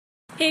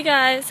Hey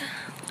guys,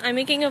 I'm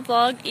making a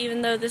vlog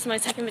even though this is my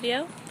second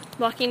video,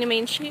 walking to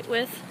Main Street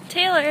with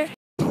Taylor.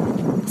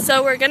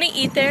 So we're gonna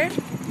eat there.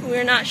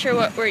 We're not sure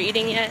what we're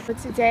eating yet. But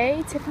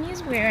today, Tiffany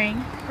is wearing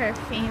her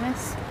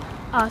famous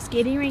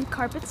skating rink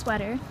carpet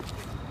sweater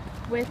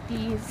with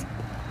these,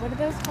 what are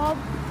those called?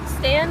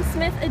 Stan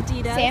Smith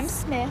Adidas. Sam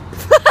Smith.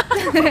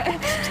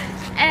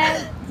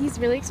 And these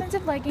really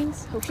expensive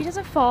leggings. Hope she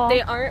doesn't fall.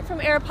 They aren't from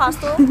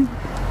Aeropostale.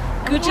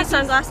 Gucci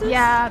sunglasses?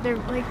 Yeah, they're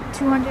like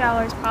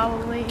 $200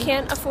 probably.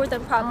 Can't afford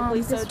them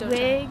probably, so this don't.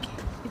 wig,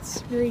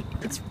 it's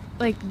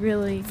like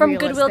really From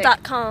realistic.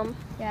 Goodwill.com.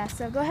 Yeah,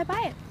 so go ahead,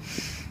 buy it.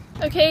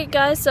 Okay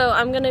guys, so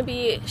I'm gonna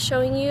be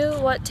showing you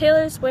what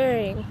Taylor's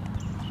wearing.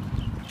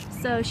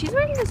 So she's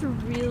wearing this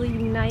really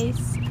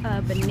nice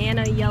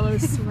banana yellow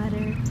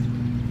sweater.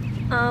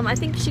 I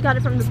think she got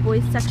it from the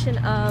boys section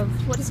of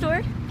what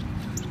store?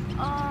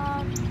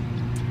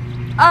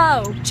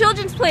 Oh,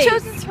 Children's Place.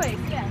 Children's Place,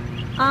 yeah.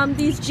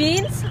 These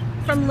jeans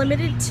from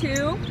Limited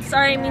 2.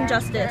 Sorry, I mean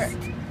Justice.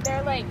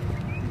 They're like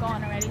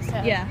gone already, so.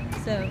 Yeah,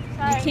 so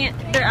Sorry, you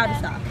can't, they're out of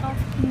stock.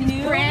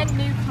 Brand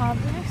new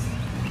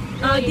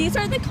Converse. These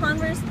are the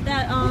Converse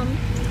that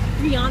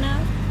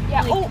Rihanna.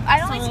 Yeah. Like, I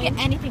don't like to get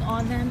anything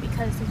on them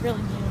because they're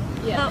really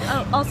new. Yeah.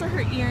 Oh, also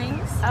her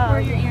earrings. Oh, Where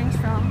are your earrings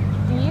from?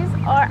 These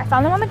are, I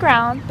found them on the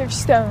ground. They're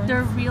stones.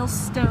 They're real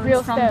stones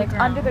real from stones the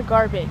ground. under the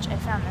garbage. I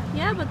found them.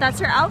 Yeah, but that's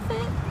her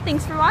outfit.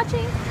 Thanks for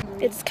watching.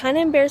 It's kind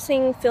of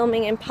embarrassing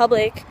filming in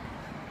public.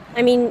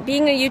 I mean,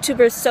 being a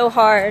YouTuber is so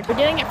hard. We're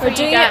doing it for We're you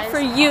doing guys. it for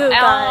you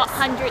guys. All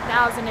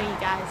 100,000 of you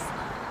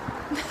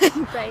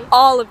guys. Right?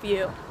 All of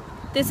you.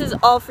 This is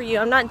all for you.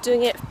 I'm not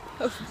doing it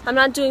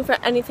for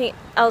anything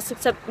else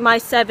except my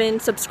 7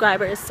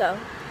 subscribers. So,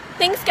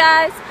 thanks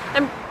guys.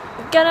 I'm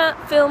gonna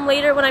film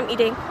later when I'm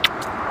eating.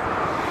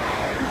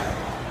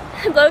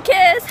 Blow a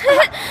kiss.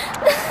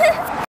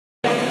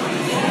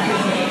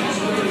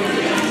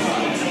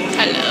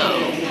 Hello.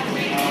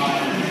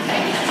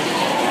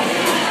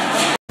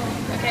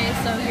 Okay,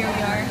 so here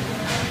we are.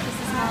 This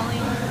is Molly,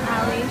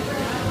 Allie.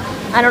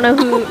 I don't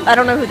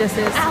know who this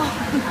is.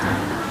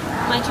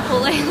 My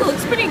Chipotle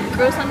looks pretty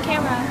gross on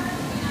camera.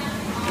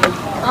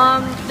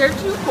 They're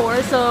too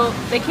poor, so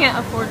they can't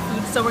afford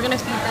food, so we're gonna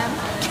feed them.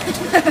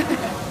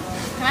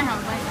 Can I have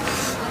a bite?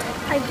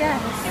 I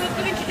guess.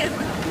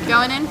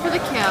 Going in for the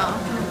kill.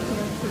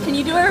 Can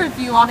you do a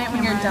review on it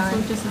when you're done?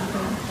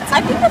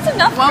 I think that's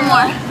enough. One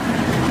more.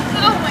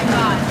 Oh my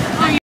god.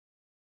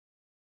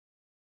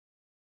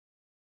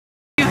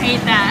 You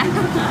hate that.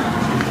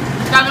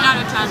 7 out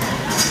of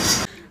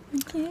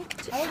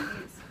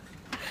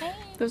 10.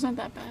 Those aren't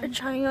that We're bad.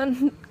 trying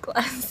on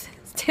glasses.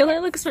 Taylor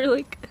looks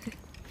really good.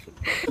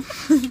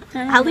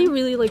 Allie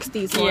really likes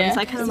these ones. Yeah.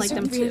 I kind of like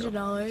them too.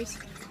 $300.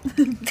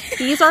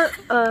 These are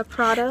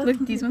Prada. Look,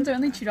 these ones are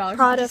only $2.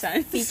 Prada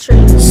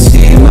featuring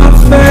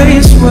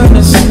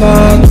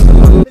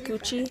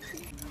Gucci.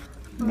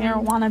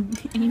 Marijuana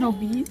anal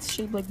beads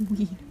shaped like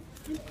weed.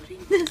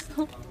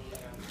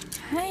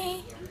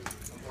 Hey.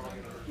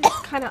 It's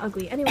kind of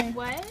ugly. Anyway,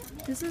 What?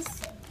 This is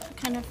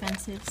kind of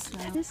offensive. So.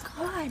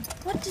 God,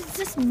 what does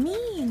this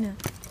mean?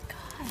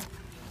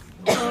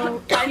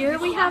 So here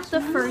we have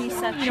the furry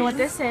section. You know what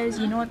this is?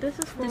 You know what this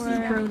is for? This is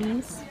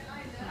Brody's.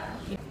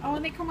 Oh,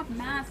 and they come with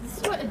masks. This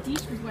is what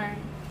Adish was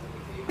wearing.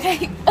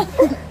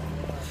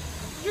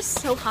 You're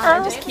so hot.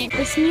 Girls keep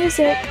this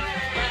music.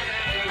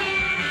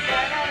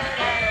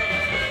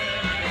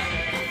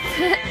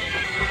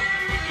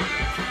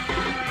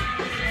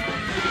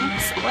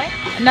 What?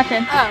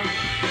 Nothing. Oh.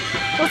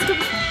 Let's go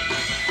this one.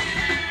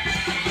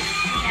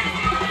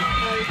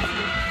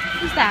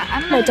 Who's that? I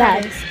don't know My who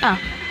that dad. is. Oh.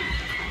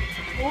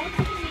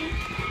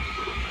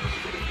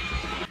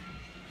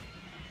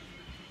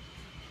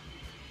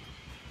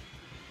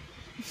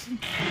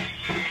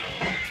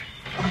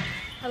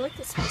 I like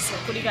this music.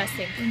 What do you guys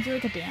think? Can you do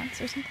like a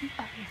dance or something?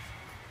 Oh, yeah.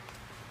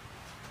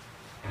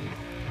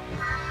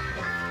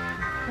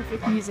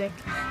 Perfect music.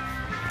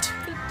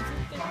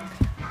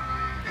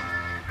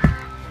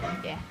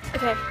 Yeah.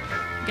 Okay.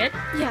 Good?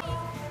 Yeah.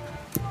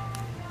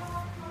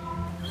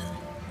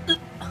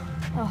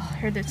 Oh, I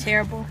heard they're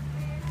terrible.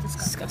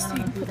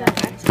 Disgusting. Put that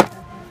back.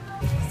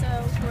 So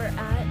we're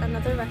at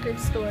another record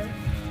store.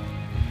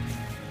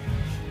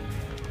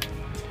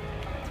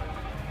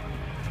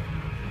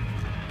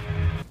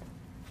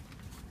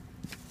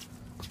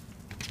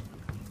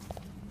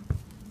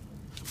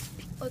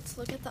 Let's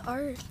look at the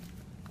art.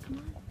 Come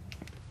on.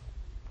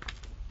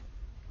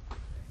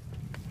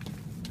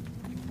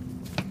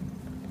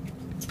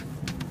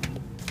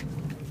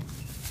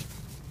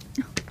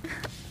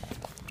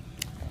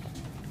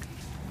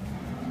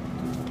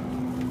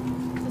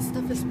 This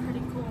stuff is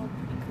pretty cool.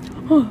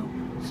 Oh,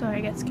 sorry, I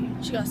got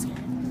scared. She got scared.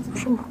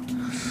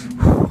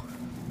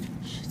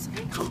 Shh, it's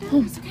okay, calm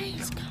down. It's okay,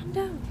 just calm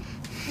down.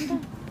 Calm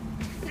down.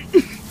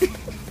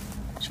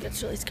 She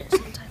gets really scared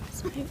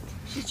sometimes. Okay?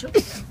 She's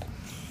joking.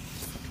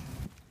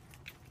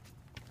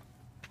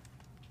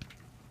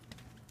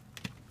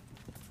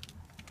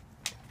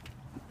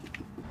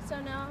 So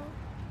now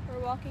we're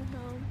walking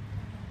home.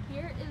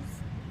 Here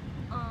is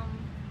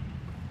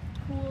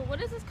cool what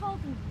is this called?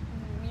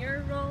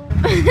 Mural?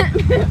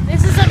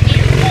 This is a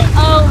mural.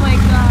 Oh my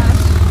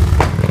gosh.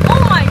 Oh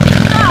my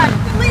god,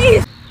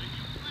 please!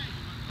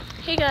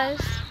 Hey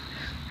guys,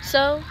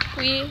 so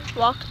we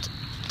walked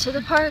to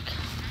the park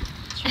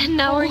and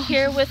now we're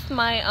here with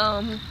my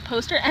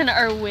poster and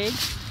our wig.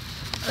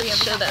 Oh yeah,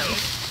 show them.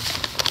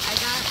 I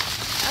got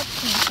a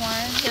pink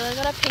one. Taylor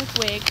got a pink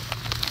wig.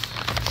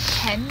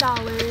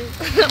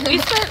 $10. We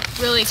spent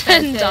Really $10.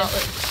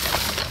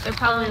 expensive. They're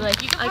probably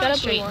like, you can I probably got a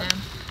straighten blue one.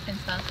 them and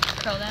stuff,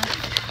 curl them.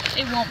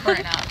 It won't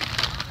burn up.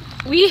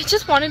 We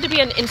just wanted to be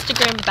an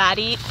Instagram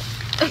baddie.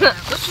 Yeah,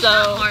 which is So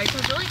not hard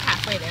because we're like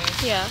halfway there.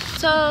 yeah.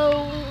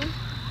 So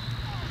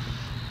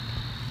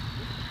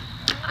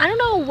I don't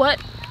know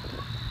what.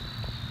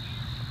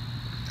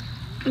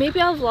 Maybe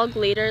I'll vlog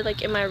later,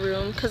 like in my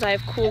room, because I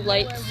have cool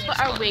lights. Put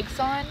our wigs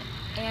on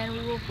and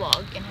we will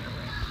vlog in our room.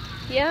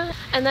 Yeah,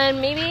 and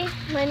then maybe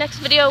my next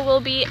video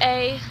will be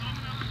a.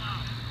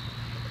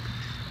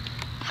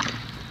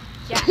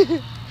 Yeah.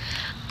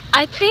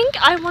 I think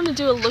I want to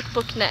do a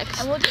lookbook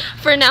next.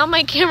 For now,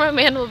 my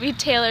cameraman will be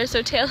Taylor,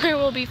 so Taylor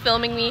will be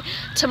filming me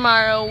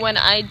tomorrow when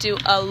I do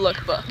a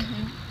lookbook.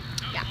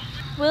 Yeah.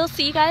 We'll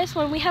see you guys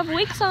when we have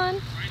wigs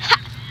on.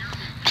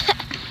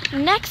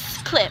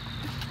 Next clip.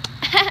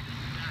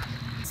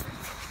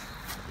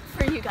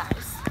 For you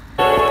guys.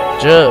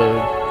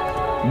 Jug.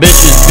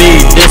 Bitches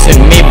be dissing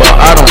me, but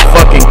I don't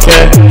fucking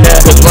care.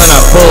 Cause when I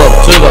pull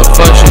up to the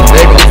function,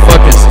 they gon'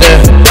 fucking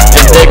stare.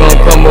 And they gon'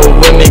 come over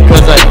with me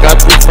cause I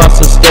got 3 flights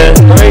of stairs.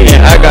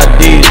 And I got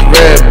these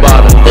red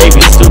bottoms, they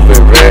be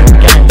super rare.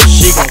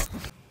 She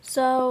gon'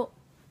 So,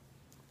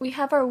 we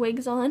have our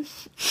wigs on.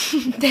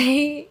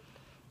 They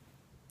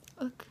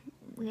Look,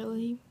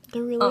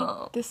 they're really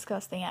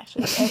disgusting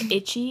actually. And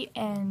itchy,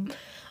 and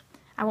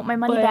I want my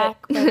money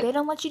back, but they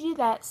don't let you do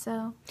that,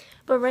 so.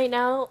 But right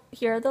now,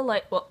 here are the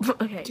light. Well,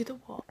 okay. Do the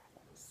wall.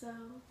 So,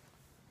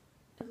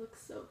 it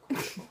looks so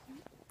cool,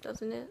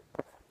 doesn't it?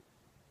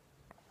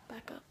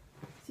 Back up.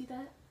 See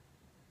that?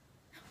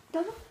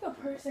 That looks like a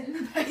person in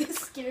the back. It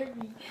scared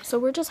me. So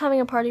we're just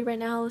having a party right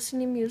now,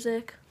 listening to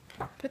music.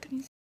 Put the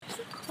music. There's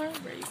a car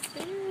right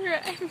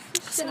there.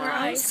 So we're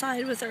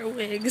outside with our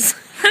wigs.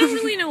 I don't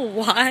really know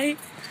why.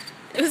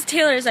 It was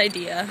Taylor's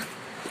idea.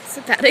 It's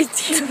a bad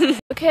idea.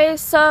 Okay,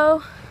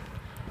 so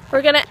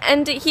we're gonna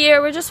end it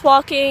here. We're just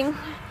walking.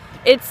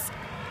 It's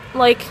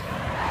like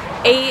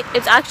 8.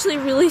 It's actually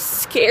really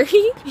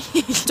scary.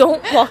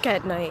 Don't walk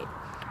at night.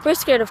 We're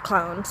scared of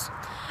clowns.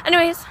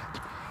 Anyways,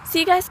 see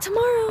you guys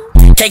tomorrow.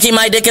 Can't keep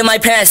my dick in my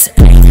pants.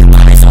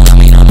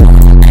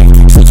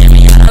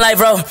 Like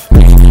bro,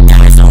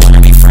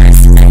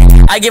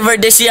 I give her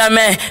dick, she a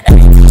man.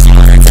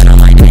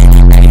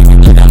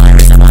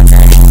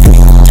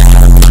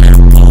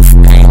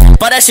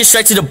 But that shit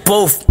straight to the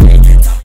booth.